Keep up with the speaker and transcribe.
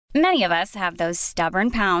Many of us have those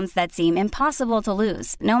stubborn pounds that seem impossible to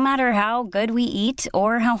lose, no matter how good we eat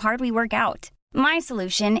or how hard we work out. My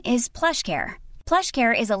solution is PlushCare.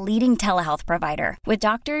 PlushCare is a leading telehealth provider with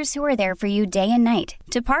doctors who are there for you day and night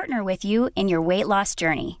to partner with you in your weight loss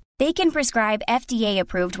journey. They can prescribe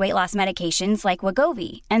FDA-approved weight loss medications like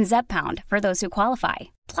Wegovy and Zepbound for those who qualify.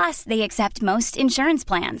 Plus, they accept most insurance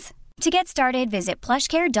plans. To get started, visit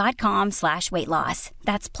plushcare.com/weightloss.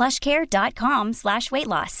 That's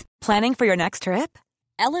plushcare.com/weightloss. Planning for your next trip?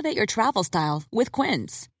 Elevate your travel style with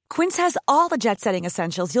Quince. Quince has all the jet-setting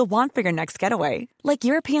essentials you'll want for your next getaway, like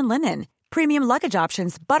European linen, premium luggage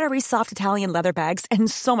options, buttery soft Italian leather bags, and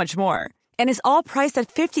so much more. And is all priced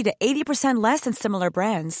at 50 to 80% less than similar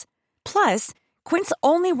brands. Plus, Quince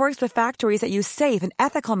only works with factories that use safe and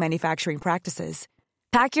ethical manufacturing practices.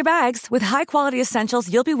 Pack your bags with high-quality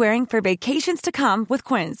essentials you'll be wearing for vacations to come with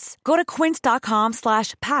Quince. Go to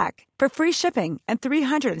quince.com/pack for free shipping and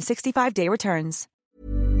 365-day returns.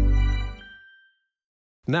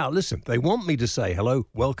 Now, listen, they want me to say hello,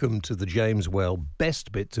 welcome to the James Whale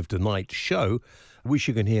Best Bits of Tonight's show, which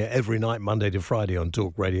you can hear every night, Monday to Friday on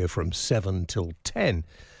Talk Radio from 7 till 10.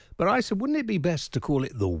 But I said, wouldn't it be best to call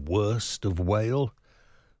it the worst of Whale?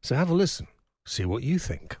 So have a listen. See what you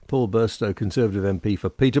think. Paul Burstow, Conservative MP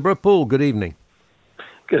for Peterborough. Paul, good evening.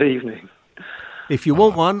 Good evening. If you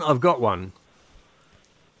want one, I've got one.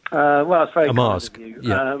 Well, it's very a kind mask. of you.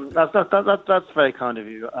 Yeah. That's very kind of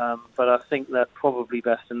you. But I think they're probably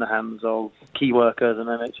best in the hands of key workers and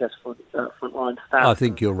NHS frontline staff. I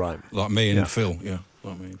think you're right. Like me and Phil, yeah.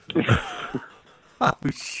 Like me and Phil. Oh,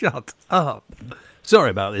 shut up.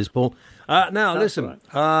 Sorry about this, Paul. Now, listen,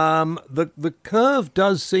 right. The curve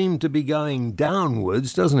does seem to be going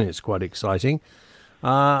downwards, doesn't it? It's quite exciting.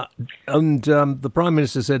 And the Prime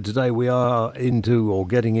Minister said today we are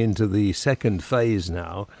getting into the second phase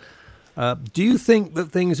now. Do you think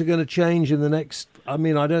that things are going to change in the next... I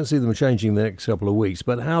mean, I don't see them changing in the next couple of weeks,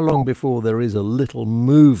 but how long before there is a little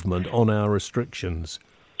movement on our restrictions?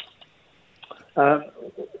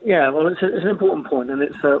 Yeah, well, it's an important point, and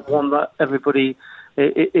it's one that everybody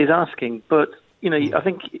is asking. But, I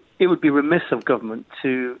think it would be remiss of government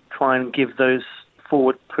to try and give those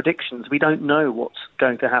forward predictions. We don't know what's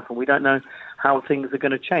going to happen. We don't know how things are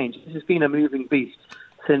going to change. This has been a moving beast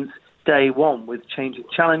since day one, with changing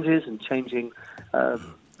challenges and changing. We're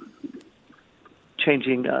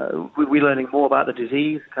learning more about the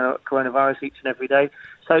disease, coronavirus, each and every day.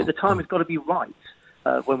 So the time has got to be right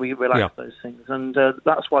when we relax those things, and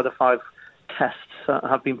that's why the 5 tests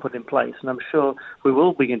have been put in place. And I'm sure we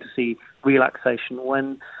will begin to see relaxation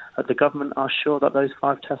when the government are sure that those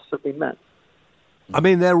 5 tests have been met. I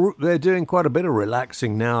mean, they're doing quite a bit of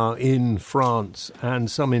relaxing now in France and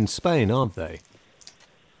some in Spain, aren't they?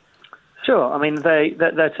 Sure. I mean,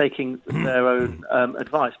 they're taking their own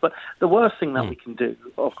advice. But the worst thing that we can do,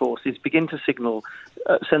 of course, is begin to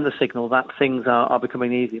send the signal that things are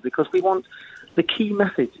becoming easier, because the key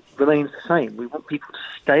message remains the same. We want people to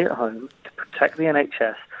stay at home, to protect the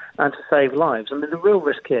NHS, and to save lives. And the real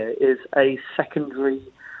risk here is a secondary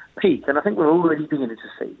peak. And I think we're already beginning to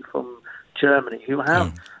see from Germany, who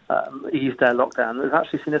have eased their lockdown, there's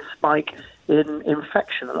actually seen a spike in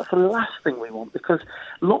infection. And that's the last thing we want, because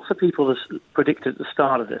lots of people have predicted at the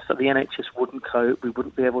start of this that the NHS wouldn't cope, we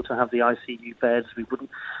wouldn't be able to have the ICU beds, we wouldn't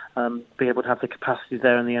be able to have the capacity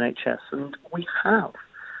there in the NHS. And we have.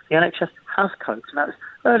 The NHS has coped. Now, it's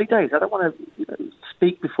early days. I don't want to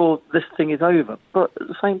speak before this thing is over. But at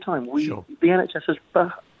the same time, the NHS has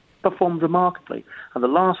performed remarkably. And the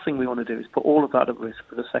last thing we want to do is put all of that at risk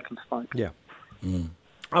for the second spike. Yeah.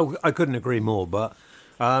 I couldn't agree more. But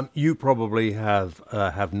you probably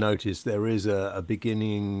have noticed there is a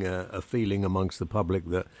beginning, a feeling amongst the public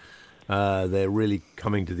that they're really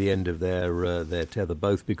coming to the end of their tether,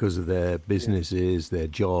 both because of their businesses, their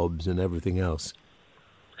jobs, and everything else.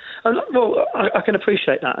 Well, I can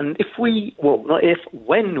appreciate that. And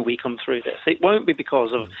when we come through this, it won't be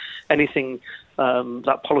because of anything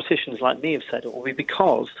that politicians like me have said. It will be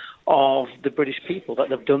because of the British people, that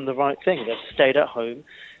they've done the right thing. They've stayed at home,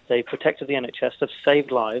 they've protected the NHS, they've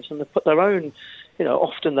saved lives, and they've put their own,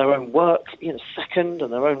 often their own work, second,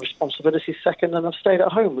 and their own responsibilities second, and they've stayed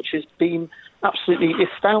at home, which has been absolutely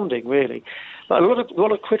astounding, really. But a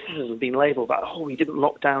lot of criticism has been labelled that, we didn't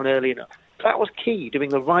lock down early enough. That was key, doing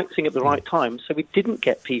the right thing at the right time, so we didn't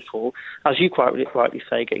get people, as you quite rightly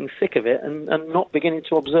say, getting sick of it and not beginning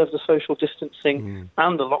to observe the social distancing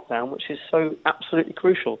and the lockdown, which is so absolutely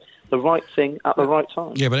crucial. The right thing at the right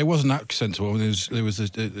time. Yeah, but it wasn't that sensible. There was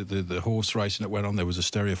the horse racing that went on. There was a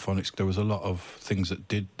stereophonics. There was a lot of things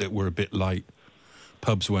that were a bit late.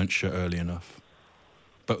 Pubs weren't shut early enough.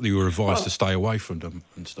 But you were advised to stay away from them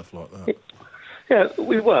and stuff like that. Yeah,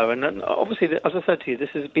 we were, and obviously, as I said to you, this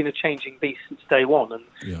has been a changing beast since day one,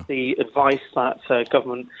 and the advice that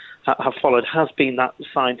government have followed has been that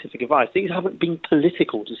scientific advice. These haven't been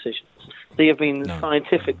political decisions. They have been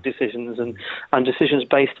scientific decisions and decisions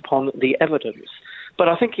based upon the evidence. But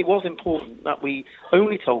I think it was important that we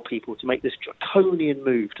only told people to make this draconian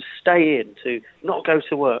move, to stay in, to not go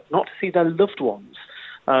to work, not to see their loved ones,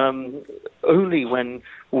 only when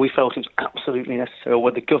we felt it was absolutely necessary, or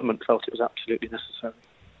when the government felt it was absolutely necessary.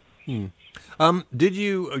 Did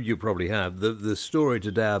you probably have, the story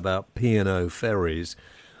today about P&O Ferries,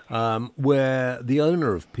 where the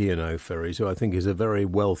owner of P&O Ferries, who I think is a very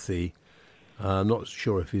wealthy, I'm not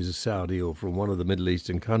sure if he's a Saudi or from one of the Middle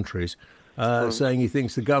Eastern countries, saying he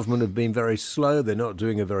thinks the government have been very slow, they're not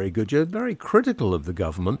doing a very good job, very critical of the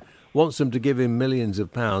government, wants them to give him millions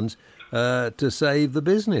of pounds to save the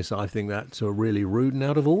business. I think that's really rude and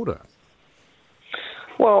out of order.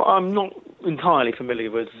 Well, I'm not entirely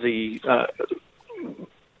familiar with the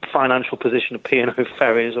financial position of P&O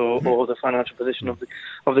Ferries or the financial position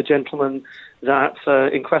of the gentleman that's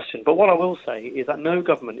in question. But what I will say is that no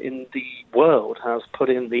government in the world has put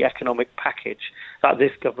in the economic package that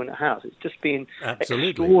this government has. It's just been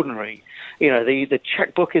extraordinary. The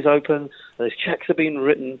checkbook is open, those checks are being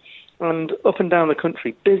written, and up and down the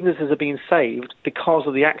country, businesses are being saved because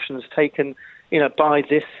of the actions taken, by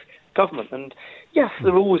this government. And yes,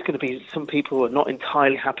 there are always going to be some people who are not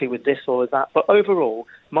entirely happy with this or that, but overall,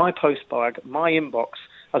 my postbag, my inbox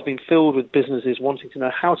has been filled with businesses wanting to know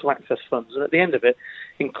how to access funds. And at the end of it,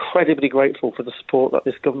 incredibly grateful for the support that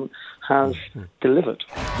this government has delivered.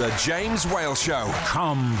 The James Whale Show.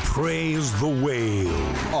 Come praise the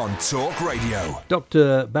whale. On Talk Radio.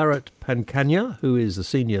 Dr. Bharat Pankania, who is a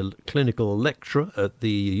senior clinical lecturer at the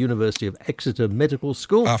University of Exeter Medical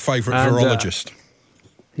School. Our favourite virologist.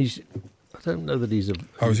 I don't know that he's a...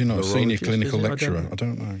 Oh, is he not a senior clinical lecturer? I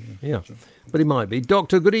don't know. Yeah, but he might be.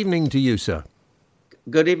 Doctor, good evening to you, sir.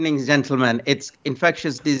 Good evening, gentlemen. It's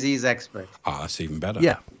infectious disease expert. That's even better.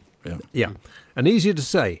 Yeah. And easier to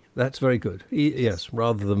say. That's very good. Yes,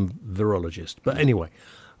 rather than virologist. But anyway,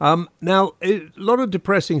 now, a lot of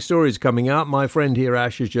depressing stories coming out. My friend here,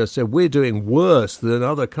 Ash, has just said we're doing worse than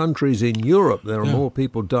other countries in Europe. There are more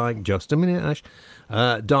people dying. Just a minute,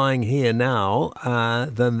 Ash. Dying here now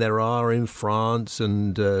than there are in France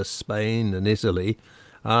and Spain and Italy.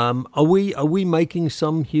 Are we making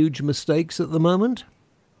some huge mistakes at the moment?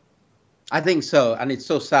 I think so, and it's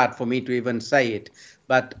so sad for me to even say it.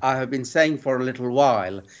 But I have been saying for a little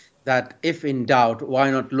while that if in doubt, why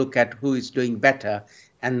not look at who is doing better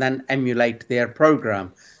and then emulate their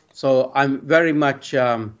program? So I'm very much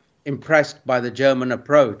impressed by the German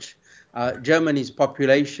approach. Germany's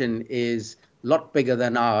population is a lot bigger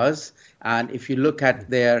than ours, and if you look at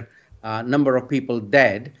their number of people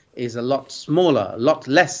dead, is a lot smaller, a lot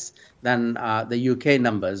less than the UK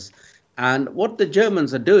numbers. And what the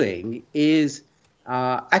Germans are doing is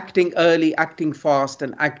acting early, acting fast,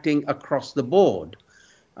 and acting across the board.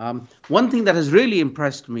 One thing that has really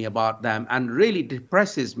impressed me about them and really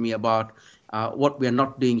depresses me about what we are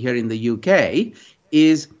not doing here in the UK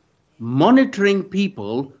is monitoring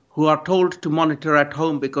people who are told to monitor at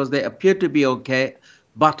home because they appear to be okay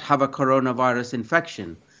but have a coronavirus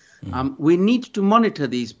infection. We need to monitor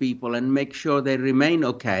these people and make sure they remain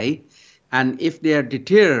okay. And if they are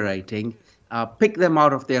deteriorating, pick them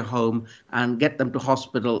out of their home and get them to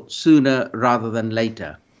hospital sooner rather than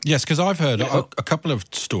later. Yes, because I've heard a couple of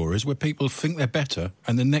stories where people think they're better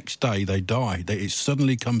and the next day they die. It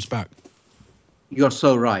suddenly comes back. You're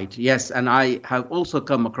so right. Yes, and I have also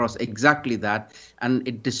come across exactly that. And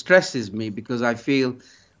it distresses me because I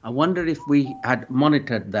wonder if we had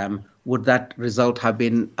monitored them, would that result have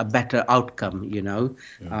been a better outcome,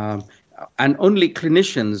 Yeah. And only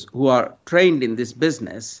clinicians who are trained in this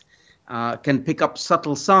business can pick up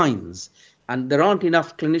subtle signs. And there aren't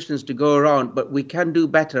enough clinicians to go around, but we can do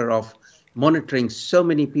better of monitoring so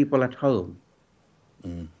many people at home.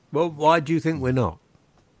 Well, why do you think we're not?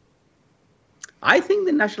 I think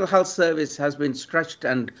the National Health Service has been stretched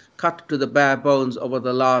and cut to the bare bones over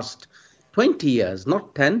the last 20 years,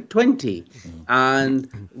 not 10, 20.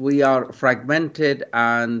 And we are fragmented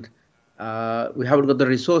and we haven't got the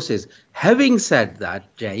resources. Having said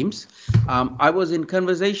that, James, I was in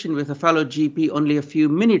conversation with a fellow GP only a few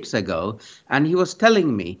minutes ago, and he was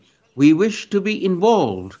telling me, we wish to be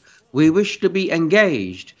involved, we wish to be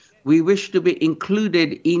engaged, we wish to be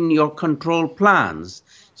included in your control plans.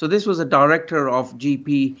 So this was a director of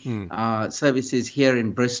GP services here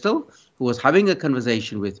in Bristol who was having a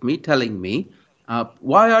conversation with me, telling me,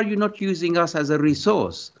 why are you not using us as a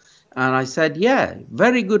resource? And I said, yeah,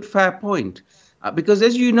 very good, fair point. Because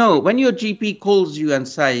as you know, when your GP calls you and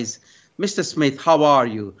says, Mr. Smith, how are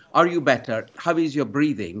you? Are you better? How is your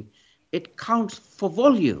breathing? It counts for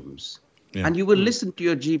volumes. Yeah. And you will listen to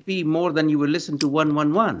your GP more than you will listen to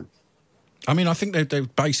 111. I mean, I think they're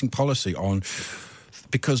basing policy on...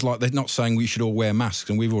 Because, like, they're not saying we should all wear masks,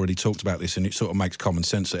 and we've already talked about this, and it sort of makes common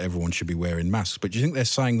sense that everyone should be wearing masks. But do you think they're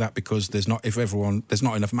saying that because there's not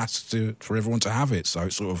enough masks for everyone to have it, so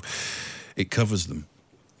it covers them?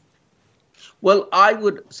 Well, I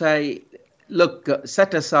would say, look,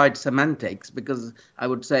 set aside semantics, because I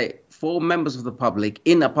would say for members of the public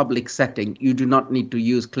in a public setting, you do not need to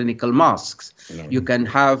use clinical masks. No. You can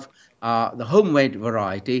have the home-made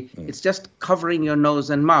variety. It's just covering your nose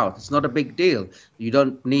and mouth. It's not a big deal. You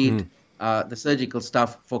don't need the surgical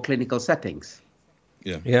stuff for clinical settings.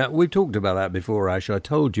 Yeah, we talked about that before, Ash. I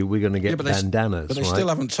told you we're going to get bandanas. But they still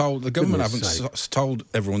haven't told, the government haven't told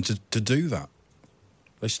everyone to do that.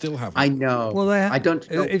 They still haven't. I know. Well, I don't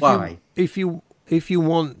know why. If you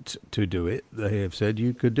want to do it, they have said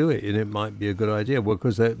you could do it, and it might be a good idea. Well,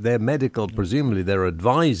 because they're medical, presumably their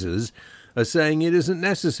advisors are saying it isn't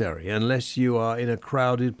necessary unless you are in a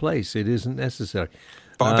crowded place. It isn't necessary.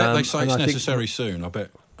 But I bet they say it's necessary soon. I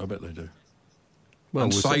bet they do. Well,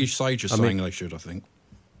 and Sage is saying they should, I think.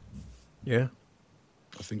 Yeah.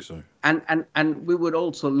 I think so. And we would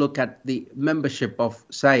also look at the membership of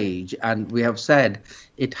SAGE, and we have said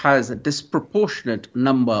it has a disproportionate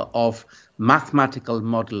number of mathematical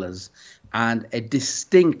modelers and a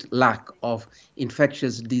distinct lack of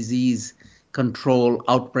infectious disease control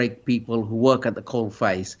outbreak people who work at the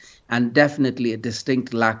coalface, and definitely a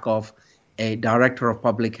distinct lack of a director of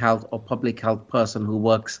public health or public health person who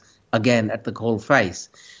works again at the coalface.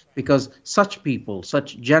 Because such people,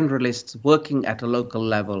 such generalists working at a local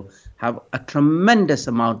level have a tremendous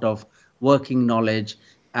amount of working knowledge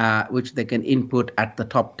which they can input at the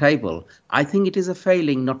top table. I think it is a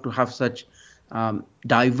failing not to have such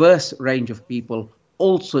diverse range of people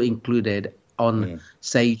also included on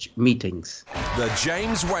SAGE meetings. The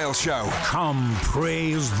James Whale Show. Come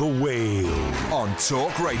praise the whale. On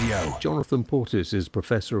Talk Radio. Jonathan Portis is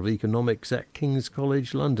Professor of Economics at King's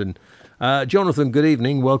College London. Jonathan, good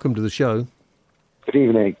evening. Welcome to the show. Good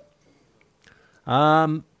evening.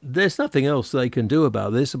 There's nothing else they can do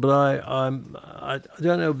about this, but I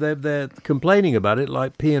don't know. They're complaining about it,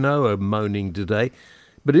 like P&O are moaning today.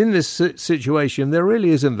 But in this situation, there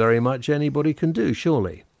really isn't very much anybody can do,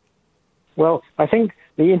 surely. Well, I think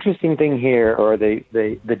the interesting thing here, or the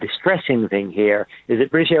distressing thing here, is that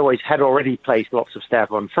British Airways had already placed lots of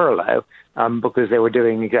staff on furlough because they were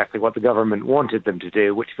doing exactly what the government wanted them to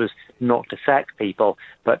do, which was not to sack people,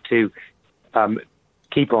 but to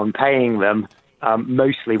keep on paying them,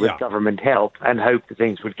 mostly with government help, and hope that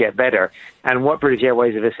things would get better. And what British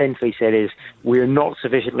Airways have essentially said is, we're not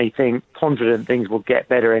sufficiently confident things will get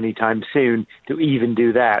better anytime soon to even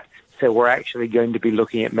do that. So we're actually going to be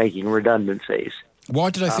looking at making redundancies. Why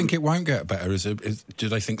do they think it won't get better? Do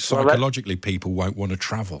they think psychologically people won't want to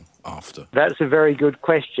travel after? That's a very good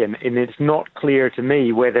question, and it's not clear to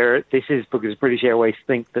me whether this is because British Airways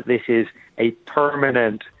think that this is a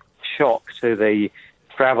permanent shock to the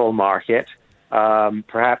travel market.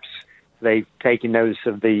 Perhaps they've taken notice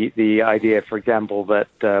of the idea, for example,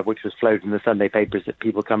 that which was floated in the Sunday papers, that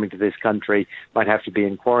people coming to this country might have to be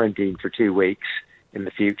in quarantine for 2 weeks in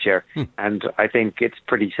the future. And I think it's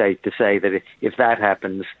pretty safe to say that if that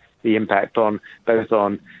happens, the impact on both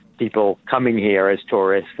on people coming here as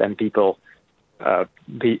tourists and people,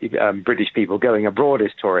 British people going abroad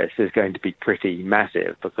as tourists is going to be pretty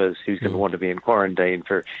massive, because who's going to want to be in quarantine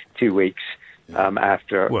for 2 weeks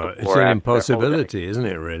after? Well, it's an impossibility, isn't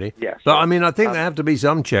it, really? Yes. But, I mean, I think there have to be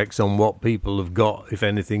some checks on what people have got, if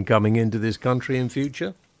anything, coming into this country in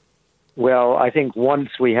future. Well, I think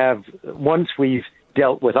once we've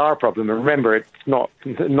dealt with our problem, and remember, it's not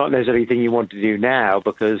necessarily a thing you want to do now,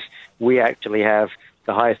 because we actually have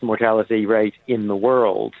the highest mortality rate in the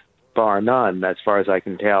world, bar none, as far as I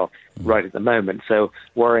can tell, right at the moment. So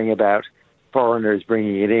worrying about foreigners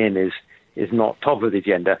bringing it in is not top of the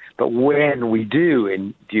agenda. But when we do,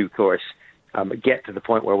 in due course, get to the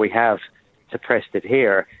point where we have suppressed it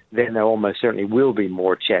here, then there almost certainly will be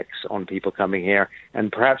more checks on people coming here.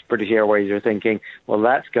 And perhaps British Airways are thinking, well,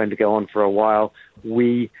 that's going to go on for a while.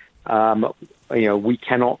 We cannot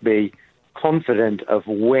be confident of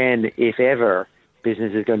when, if ever,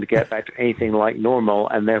 business is going to get back to anything like normal,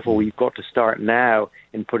 and therefore we've got to start now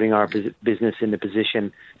in putting our business in a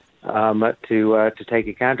position to take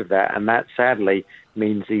account of that. And that, sadly,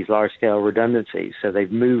 means these large-scale redundancies. So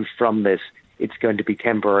they've moved from this, it's going to be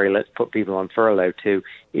temporary, let's put people on furlough, to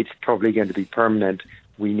it's probably going to be permanent,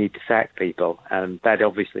 we need to sack people, and that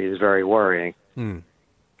obviously is very worrying.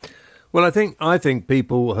 Well, I think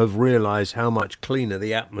people have realised how much cleaner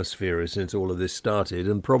the atmosphere is since all of this started,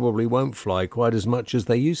 and probably won't fly quite as much as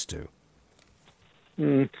they used to.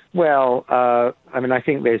 Well, I mean, I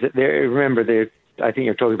think I think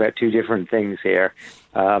you're talking about two different things here.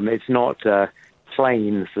 It's not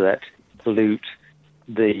planes that pollute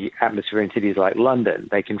the atmosphere in cities like London.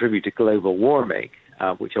 They contribute to global warming,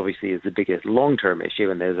 which obviously is the biggest long-term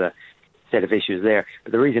issue, and there's a set of issues there.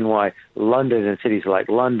 But the reason why London and cities like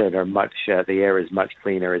London are the air is much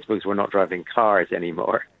cleaner is because we're not driving cars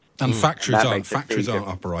anymore. And factories aren't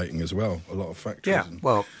operating as well. A lot of factories. Yeah,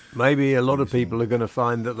 well, maybe a lot of people are going to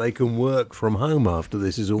find that they can work from home after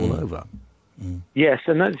this is all over. Yes,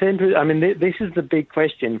 and that's interesting. I mean, this is the big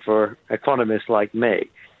question for economists like me.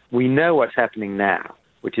 We know what's happening now,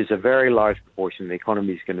 which is a very large proportion of the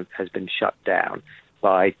economy has been shut down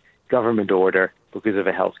by government order because of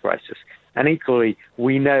a health crisis. And equally,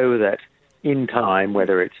 we know that in time,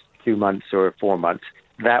 whether it's 2 months or 4 months,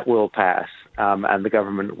 that will pass, and the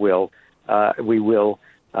government we will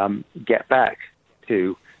get back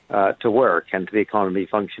to work and to the economy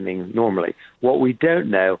functioning normally. What we don't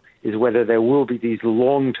know is whether there will be these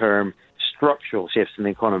long-term structural shifts in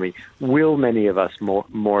the economy. Will many of us,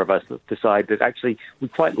 more of us, decide that actually we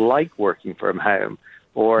quite like working from home,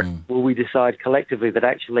 or will we decide collectively that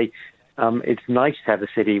actually it's nice to have a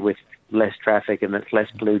city with less traffic and that's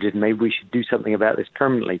less polluted, and maybe we should do something about this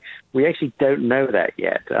permanently? We actually don't know that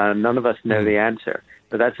yet. None of us know the answer.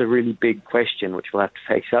 But that's a really big question which we'll have to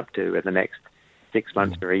face up to in the next 6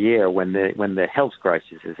 months or a year when the health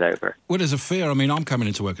crisis is over. Well, there's a fear. I mean, I'm coming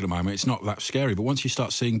into work at the moment. It's not that scary. But once you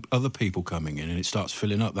start seeing other people coming in and it starts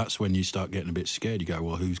filling up, that's when you start getting a bit scared. You go,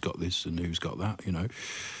 well, who's got this and who's got that, you know?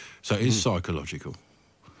 So it is psychological.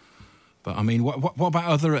 But, I mean, what about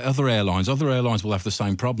other airlines? Other airlines will have the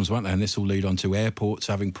same problems, won't they? And this will lead on to airports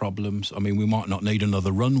having problems. I mean, we might not need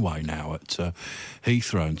another runway now at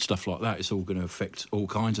Heathrow and stuff like that. It's all going to affect all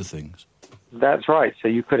kinds of things. That's right. So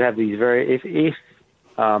you could have these if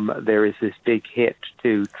there is this big hit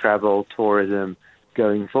to travel, tourism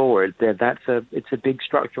going forward, then it's a big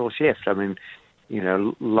structural shift. I mean, you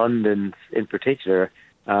know, London in particular,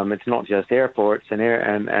 it's not just airports and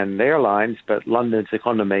airlines, but London's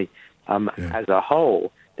economy as a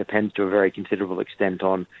whole depends to a very considerable extent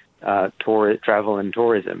on travel and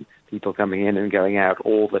tourism, people coming in and going out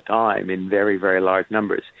all the time in very, very large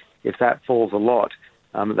numbers. If that falls a lot,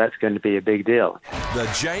 that's going to be a big deal. The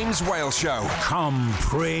James Whale Show. Come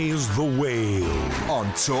praise the whale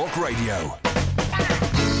on Talk Radio.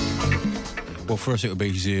 Well, first it would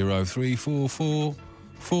be 0344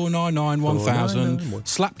 499 1000.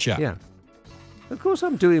 Slapchat. Yeah. Of course,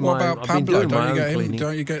 I'm doing what my. About I've Pablo? Been doing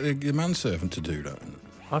Don't you get the manservant to do that?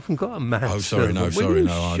 I haven't got a manservant. Oh, sorry,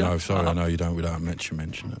 no, I know you don't without mention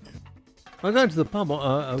it. I'm going to the pub.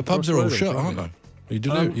 The pubs are all shut, aren't they?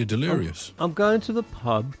 You're delirious. I'm going to the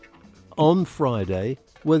pub on Friday,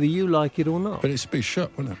 whether you like it or not. But it's be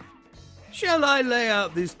shut, wouldn't it? Shall I lay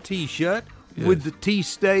out this T-shirt with the tea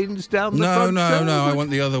stains down the front? No. I want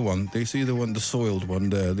the other one. Do you see the one, the soiled one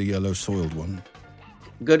there, the yellow soiled one?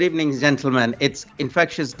 Good evening, gentlemen. It's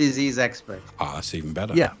infectious disease expert. Ah, that's even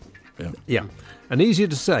better. Yeah. And easier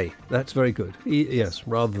to say. That's very good. Yes,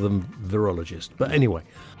 rather than virologist. But anyway.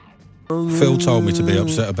 Phil told me to be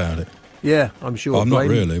upset about it. Yeah, I'm sure. I'm not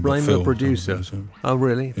really, but blame Phil, the producer. Oh,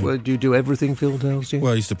 really? Yeah. Well, do you do everything Phil tells you?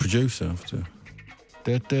 Well, he's the producer.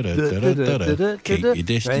 Keep your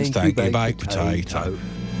distance, thank you, baked potato.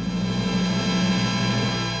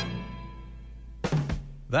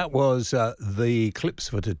 That was the clips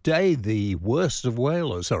for today, the worst of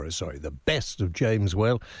Whale, the best of James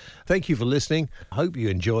Whale. Thank you for listening. I hope you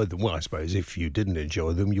enjoyed them. Well, I suppose if you didn't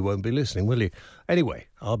enjoy them, you won't be listening, will you? Anyway,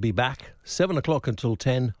 I'll be back 7 o'clock until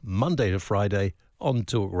 10, Monday to Friday on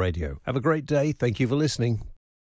Talk Radio. Have a great day. Thank you for listening.